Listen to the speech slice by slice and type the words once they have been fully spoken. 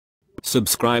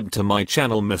Subscribe to my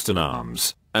channel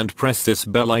MrNams, and press this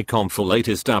bell icon for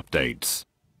latest updates.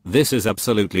 This is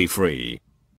absolutely free.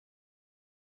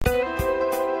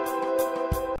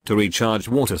 To recharge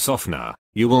water softener,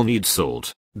 you will need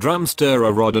salt, drum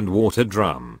stirrer rod and water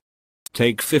drum.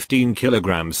 Take 15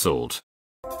 kg salt.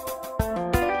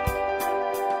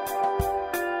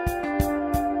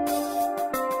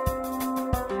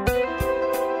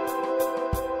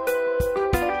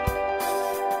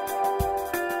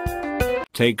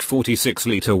 Take 46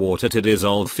 litre water to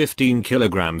dissolve 15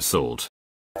 kg salt.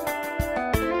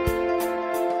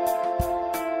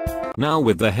 Now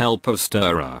with the help of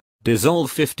stirrer,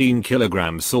 dissolve 15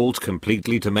 kg salt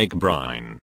completely to make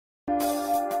brine.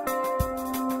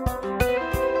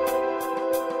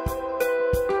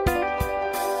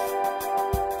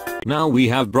 Now we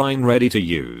have brine ready to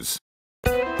use.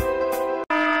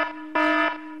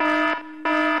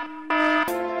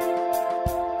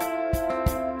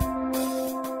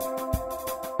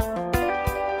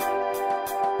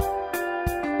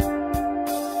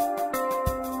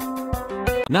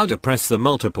 Now depress the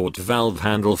multiport valve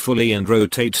handle fully and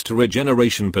rotate to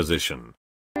regeneration position.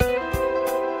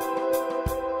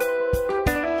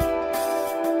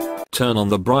 Turn on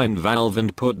the brine valve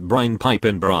and put brine pipe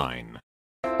in brine.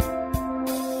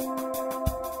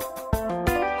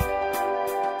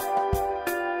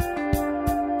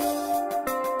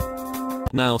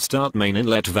 Now start main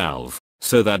inlet valve,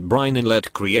 so that brine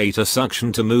inlet create a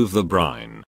suction to move the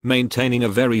brine, maintaining a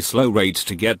very slow rate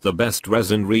to get the best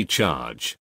resin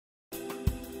recharge.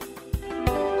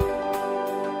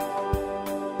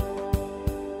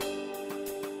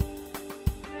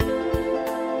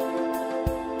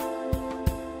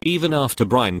 Even after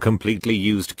brine completely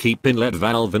used, keep inlet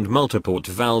valve and multiport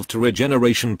valve to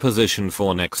regeneration position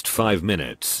for next 5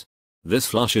 minutes. This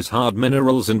flushes hard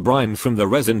minerals and brine from the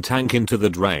resin tank into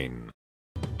the drain.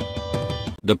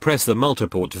 Depress the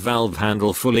multiport valve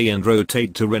handle fully and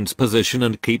rotate to rinse position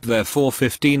and keep there for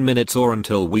 15 minutes or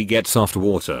until we get soft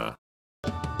water.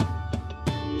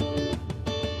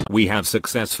 We have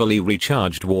successfully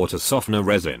recharged water softener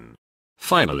resin.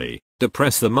 Finally,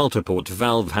 depress the multiport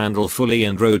valve handle fully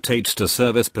and rotate to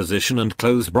service position and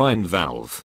close brine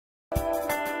valve.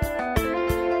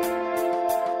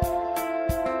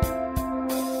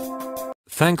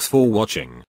 Thanks for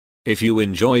watching. If you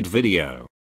enjoyed video,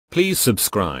 please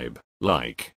subscribe,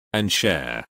 like, and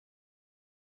share.